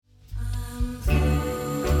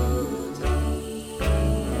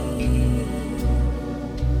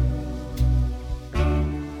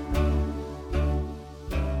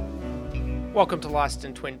Welcome to Lost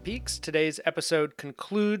in Twin Peaks. Today's episode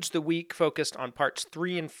concludes the week focused on parts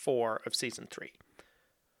 3 and 4 of Season 3.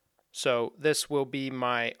 So this will be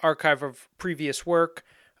my archive of previous work,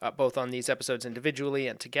 both on these episodes individually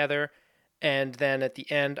and together. And then at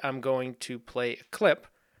the end, I'm going to play a clip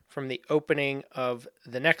from the opening of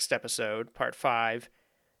the next episode, part 5,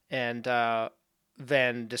 and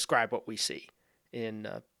then describe what we see in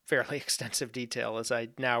fairly extensive detail, as I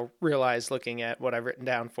now realize looking at what I've written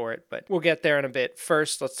down for it, but we'll get there in a bit.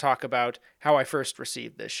 First, let's talk about how I first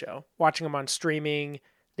received this show. Watching them on streaming,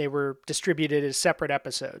 they were distributed as separate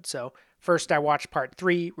episodes. So first I watched part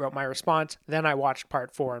 3, wrote my response, then I watched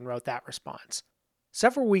part 4 and wrote that response.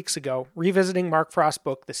 Several weeks ago, revisiting Mark Frost's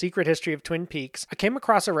book, The Secret History of Twin Peaks, I came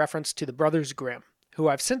across a reference to the Brothers Grimm, who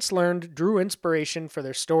I've since learned drew inspiration for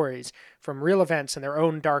their stories from real events in their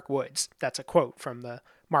own dark woods. That's a quote from the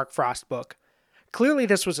Mark Frost book. Clearly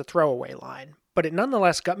this was a throwaway line, but it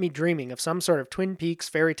nonetheless got me dreaming of some sort of Twin Peaks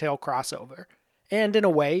fairy tale crossover. And in a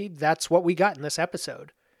way, that's what we got in this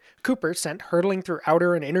episode. Cooper, sent hurtling through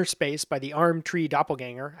outer and inner space by the armed tree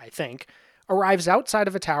doppelganger, I think, arrives outside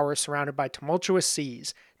of a tower surrounded by tumultuous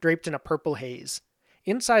seas, draped in a purple haze.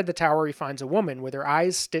 Inside the tower he finds a woman with her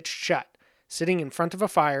eyes stitched shut, sitting in front of a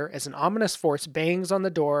fire as an ominous force bangs on the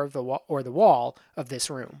door of the wall of this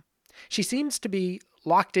room. She seems to be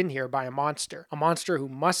locked in here by a monster who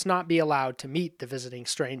must not be allowed to meet the visiting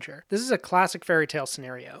stranger. This is a classic fairy tale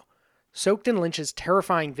scenario, soaked in Lynch's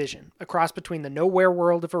terrifying vision, a cross between the nowhere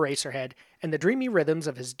world of Eraserhead and the dreamy rhythms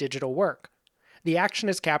of his digital work. The action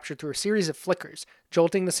is captured through a series of flickers,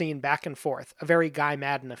 jolting the scene back and forth, a very Guy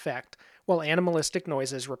Maddin effect, while animalistic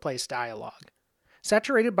noises replace dialogue.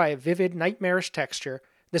 Saturated by a vivid, nightmarish texture,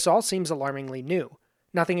 this all seems alarmingly new.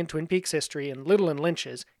 Nothing in Twin Peaks history, and little in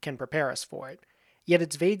Lynch's, can prepare us for it. Yet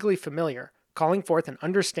it's vaguely familiar, calling forth an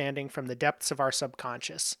understanding from the depths of our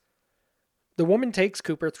subconscious. The woman takes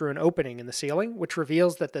Cooper through an opening in the ceiling, which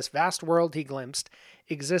reveals that this vast world he glimpsed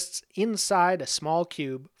exists inside a small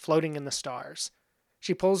cube floating in the stars.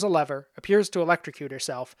 She pulls a lever, appears to electrocute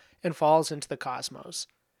herself, and falls into the cosmos.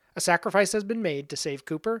 A sacrifice has been made to save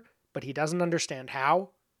Cooper, but he doesn't understand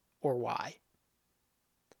how or why.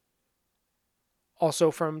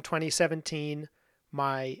 Also from 2017,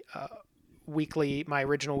 my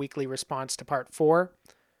original weekly response to part 4.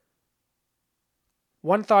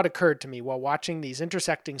 One thought occurred to me while watching these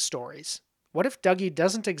intersecting stories. What if Dougie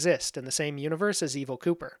doesn't exist in the same universe as Evil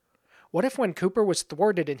Cooper? What if when Cooper was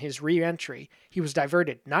thwarted in his re-entry, he was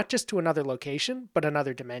diverted not just to another location, but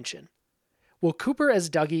another dimension? Will Cooper as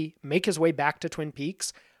Dougie make his way back to Twin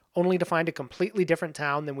Peaks, only to find a completely different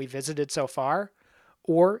town than we visited so far?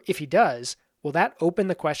 Or, if he does, will that open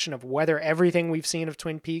the question of whether everything we've seen of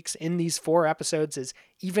Twin Peaks in these 4 episodes is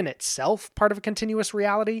even itself part of a continuous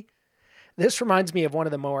reality? This reminds me of one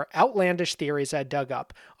of the more outlandish theories I dug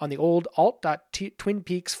up on the old alt.Twin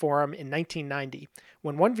Peaks forum in 1990,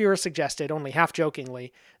 when one viewer suggested, only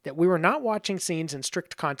half-jokingly, that we were not watching scenes in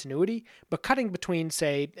strict continuity, but cutting between,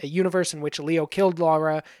 say, a universe in which Leo killed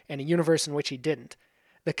Laura and a universe in which he didn't.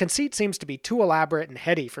 The conceit seems to be too elaborate and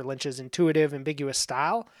heady for Lynch's intuitive, ambiguous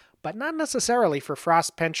style, but not necessarily for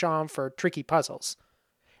Frost's penchant for tricky puzzles.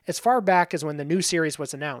 As far back as when the new series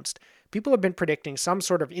was announced, people have been predicting some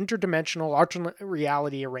sort of interdimensional alternate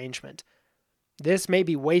reality arrangement. This may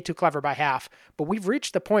be way too clever by half, but we've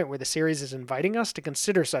reached the point where the series is inviting us to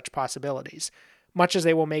consider such possibilities, much as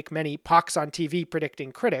they will make many pox on TV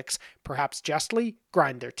predicting critics, perhaps justly,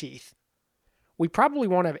 grind their teeth. We probably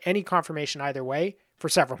won't have any confirmation either way for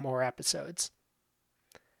several more episodes.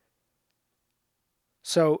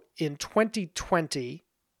 So in 2020,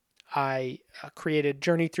 I created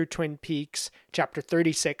Journey Through Twin Peaks, Chapter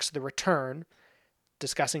 36, The Return,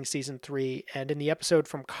 discussing Season 3, and in the episode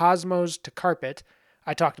From Cosmos to Carpet,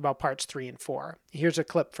 I talked about parts 3 and 4. Here's a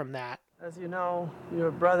clip from that. As you know, your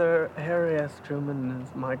brother Harry S. Truman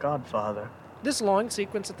is my godfather. This long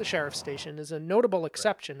sequence at the sheriff's station is a notable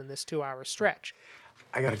exception in this 2-hour stretch.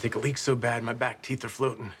 I gotta take a leak so bad my back teeth are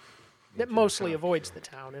floating. That mostly avoids the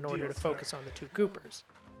town in order to focus on the 2 Coopers.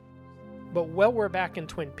 But while we're back in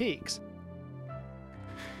Twin Peaks,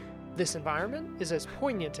 this environment is as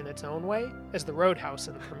poignant in its own way as the Roadhouse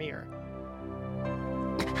in the premiere.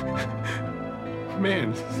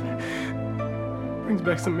 Man, this brings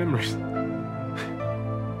back some memories.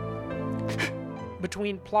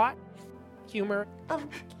 Between plot, humor,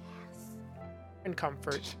 and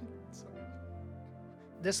comfort,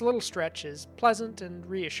 this little stretch is pleasant and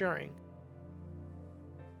reassuring.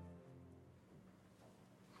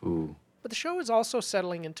 Ooh. But the show is also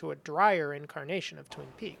settling into a drier incarnation of Twin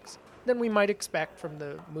Peaks than we might expect from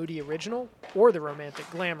the moody original or the romantic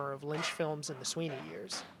glamour of Lynch films in the Sweeney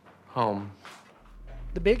years. Home.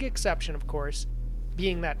 The big exception, of course,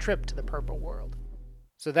 being that trip to the Purple World.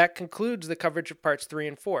 So that concludes the coverage of parts 3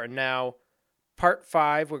 and 4. Now, part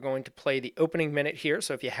 5, we're going to play the opening minute here.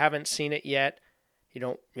 So if you haven't seen it yet,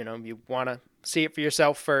 you want to see it for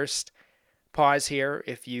yourself first, pause here.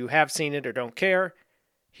 If you have seen it or don't care,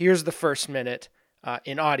 here's the first minute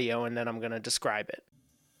in audio, and then I'm going to describe it.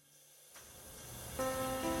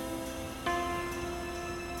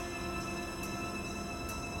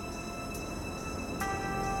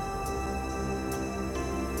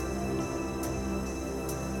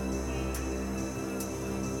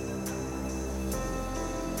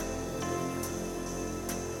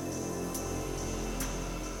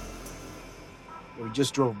 We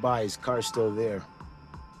just drove by. His car's still there.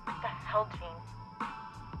 What the hell, Gene?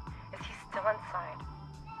 Is he still inside?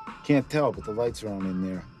 Can't tell, but the lights are on in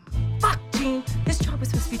there. Fuck, Gene! This job was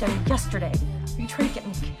supposed to be done yesterday. Are you trying to get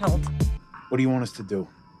me killed? What do you want us to do?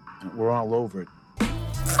 We're all over it.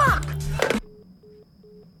 Fuck!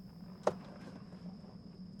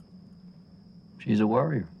 She's a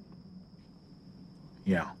warrior.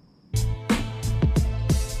 Yeah.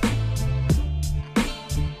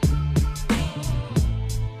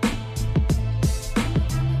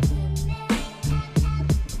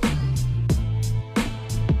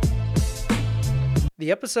 The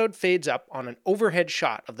episode fades up on an overhead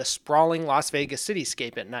shot of the sprawling Las Vegas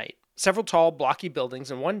cityscape at night. Several tall, blocky buildings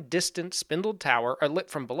and one distant, spindled tower are lit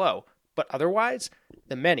from below, but otherwise,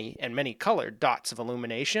 the many and many-colored dots of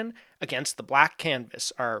illumination against the black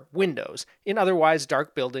canvas are windows in otherwise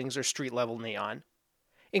dark buildings or street-level neon.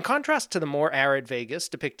 In contrast to the more arid Vegas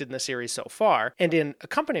depicted in the series so far, and in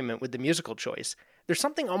accompaniment with the musical choice, there's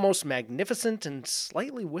something almost magnificent and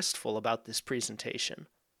slightly wistful about this presentation.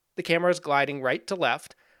 The camera is gliding right to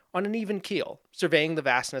left on an even keel, surveying the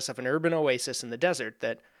vastness of an urban oasis in the desert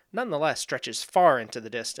that nonetheless stretches far into the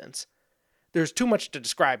distance. There's too much to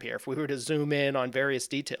describe here if we were to zoom in on various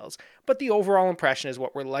details, but the overall impression is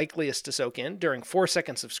what we're likeliest to soak in during 4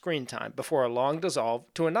 seconds of screen time before a long dissolve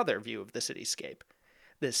to another view of the cityscape.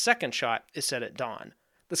 This second shot is set at dawn,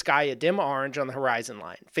 the sky a dim orange on the horizon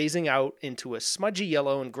line, phasing out into a smudgy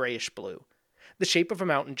yellow and grayish blue. The shape of a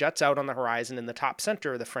mountain juts out on the horizon in the top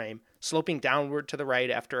center of the frame, sloping downward to the right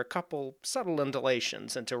after a couple subtle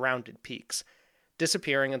undulations into rounded peaks,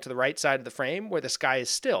 disappearing into the right side of the frame where the sky is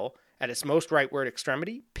still, at its most rightward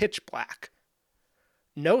extremity, pitch black.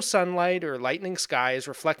 No sunlight or lightning sky is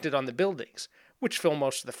reflected on the buildings, which fill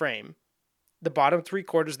most of the frame. The bottom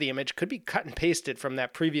 3/4 of the image could be cut and pasted from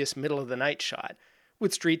that previous middle-of-the-night shot,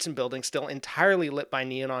 with streets and buildings still entirely lit by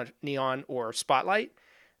neon or spotlight,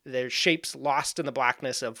 their shapes lost in the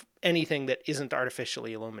blackness of anything that isn't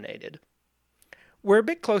artificially illuminated. We're a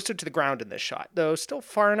bit closer to the ground in this shot, though still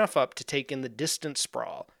far enough up to take in the distant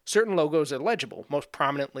sprawl. Certain logos are legible, most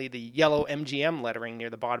prominently the yellow MGM lettering near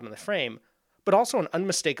the bottom of the frame, but also an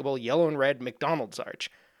unmistakable yellow and red McDonald's arch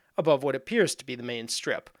above what appears to be the main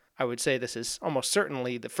strip. I would say this is almost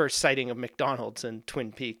certainly the first sighting of McDonald's in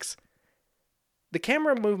Twin Peaks. The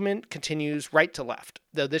camera movement continues right to left,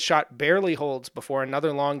 though this shot barely holds before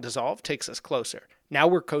another long dissolve takes us closer. Now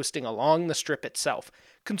we're coasting along the strip itself,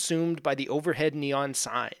 consumed by the overhead neon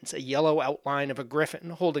signs, a yellow outline of a griffin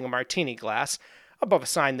holding a martini glass, above a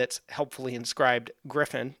sign that's helpfully inscribed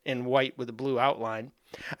Griffin in white with a blue outline,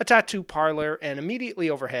 a tattoo parlor, and immediately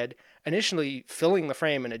overhead, initially filling the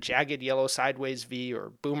frame in a jagged yellow sideways V or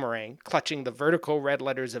boomerang, clutching the vertical red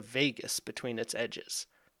letters of Vegas between its edges.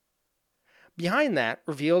 Behind that,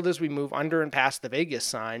 revealed as we move under and past the Vegas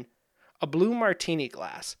sign, a blue martini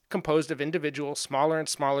glass, composed of individual smaller and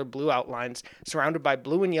smaller blue outlines surrounded by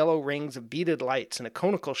blue and yellow rings of beaded lights in a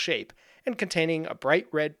conical shape, and containing a bright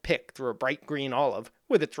red pick through a bright green olive,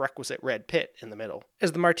 with its requisite red pit in the middle.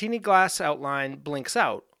 As the martini glass outline blinks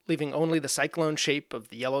out, leaving only the cyclone shape of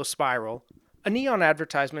the yellow spiral, a neon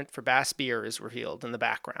advertisement for Bass Beer is revealed in the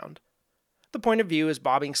background. The point of view is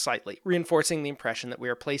bobbing slightly, reinforcing the impression that we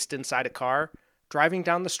are placed inside a car, driving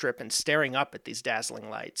down the strip and staring up at these dazzling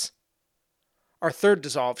lights. Our third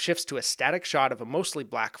dissolve shifts to a static shot of a mostly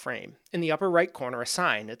black frame. In the upper right corner, a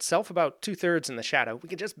sign, itself about 2/3 in the shadow. We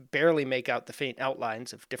can just barely make out the faint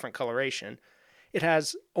outlines of different coloration. It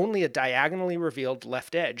has only a diagonally revealed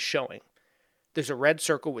left edge showing. There's a red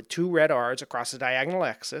circle with 2 red R's across a diagonal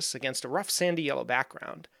axis against a rough sandy yellow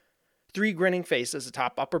background. 3 grinning faces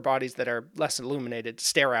atop upper bodies that are less illuminated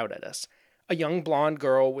stare out at us. A young blonde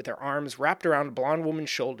girl with her arms wrapped around a blonde woman's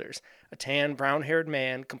shoulders, a tan, brown-haired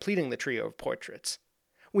man completing the trio of portraits.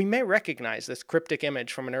 We may recognize this cryptic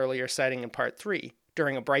image from an earlier sighting in Part 3,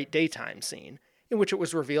 during a bright daytime scene, in which it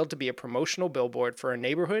was revealed to be a promotional billboard for a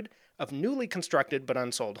neighborhood of newly constructed but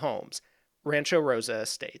unsold homes, Rancho Rosa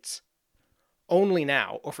Estates. Only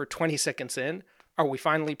now, over 20 seconds in, are we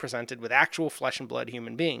finally presented with actual flesh and blood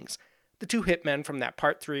human beings. The two hitmen from that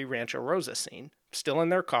Part 3 Rancho Rosa scene, still in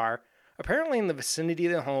their car, apparently in the vicinity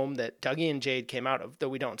of the home that Dougie and Jade came out of, though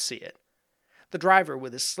we don't see it. The driver,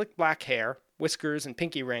 with his slick black hair, whiskers, and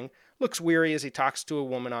pinky ring, looks weary as he talks to a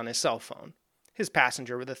woman on his cell phone. His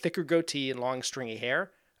passenger, with a thicker goatee and long stringy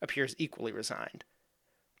hair, appears equally resigned.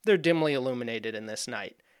 They're dimly illuminated in this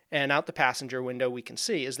night, and out the passenger window we can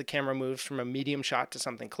see, as the camera moves from a medium shot to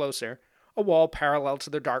something closer, a wall parallel to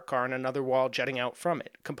their dark car and another wall jutting out from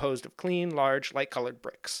it, composed of clean, large, light-colored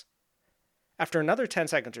bricks. After another 10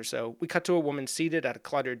 seconds or so, we cut to a woman seated at a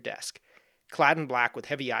cluttered desk, clad in black with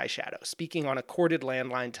heavy eyeshadow, speaking on a corded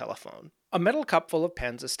landline telephone. A metal cup full of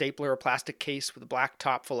pens, a stapler, a plastic case with a black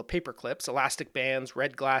top full of paper clips, elastic bands,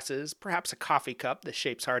 red glasses, perhaps a coffee cup, the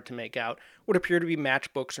shape's hard to make out, would appear to be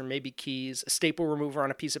matchbooks or maybe keys, a staple remover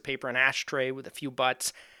on a piece of paper, an ashtray with a few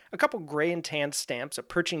butts, a couple gray and tan stamps, a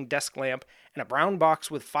perching desk lamp, and a brown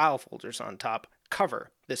box with file folders on top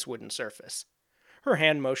cover this wooden surface. Her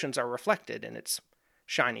hand motions are reflected in its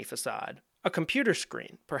shiny facade. A computer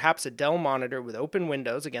screen, perhaps a Dell monitor with open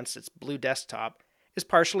windows against its blue desktop, is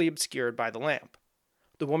partially obscured by the lamp.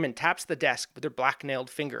 The woman taps the desk with her black-nailed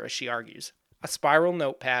finger as she argues. A spiral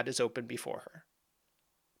notepad is open before her.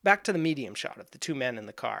 Back to the medium shot of the two men in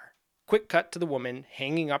the car. Quick cut to the woman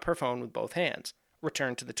hanging up her phone with both hands.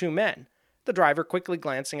 Return to the two men. The driver quickly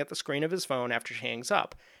glancing at the screen of his phone after she hangs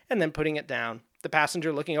up, and then putting it down. The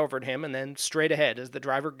passenger looking over at him and then straight ahead as the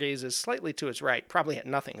driver gazes slightly to his right, probably at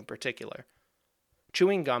nothing in particular.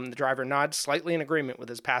 Chewing gum, the driver nods slightly in agreement with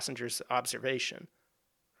his passenger's observation.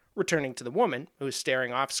 Returning to the woman, who is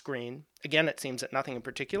staring off screen, again it seems at nothing in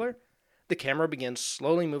particular, the camera begins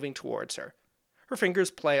slowly moving towards her. Her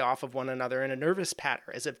fingers play off of one another in a nervous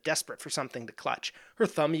patter, as if desperate for something to clutch. Her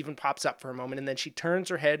thumb even pops up for a moment, and then she turns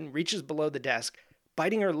her head and reaches below the desk,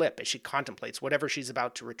 biting her lip as she contemplates whatever she's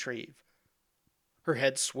about to retrieve. Her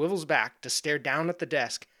head swivels back to stare down at the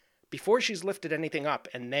desk before she's lifted anything up,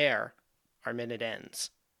 and there, our minute ends.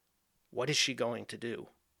 What is she going to do?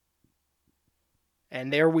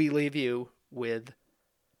 And there we leave you with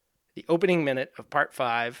the opening minute of Part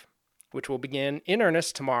 5, which will begin in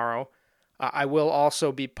earnest tomorrow. I will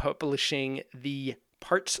also be publishing the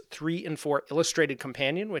Parts 3 and 4 Illustrated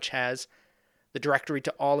Companion, which has the directory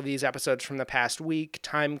to all of these episodes from the past week,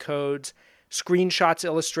 time codes, screenshots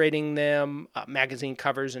illustrating them, magazine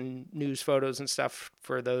covers and news photos and stuff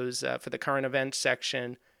for those for the current events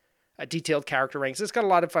section, detailed character ranks. It's got a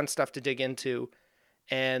lot of fun stuff to dig into,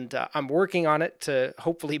 and I'm working on it to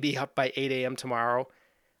hopefully be up by 8 a.m. tomorrow.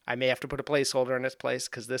 I may have to put a placeholder in its place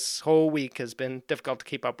because this whole week has been difficult to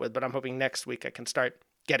keep up with, but I'm hoping next week I can start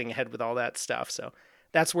getting ahead with all that stuff. So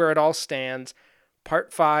that's where it all stands.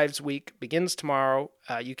 Part 5's week begins tomorrow.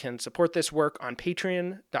 You can support this work on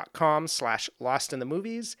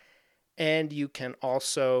patreon.com/lostinthemovies, and you can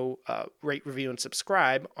also rate, review, and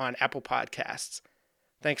subscribe on Apple Podcasts.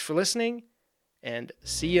 Thanks for listening, and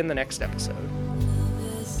see you in the next episode.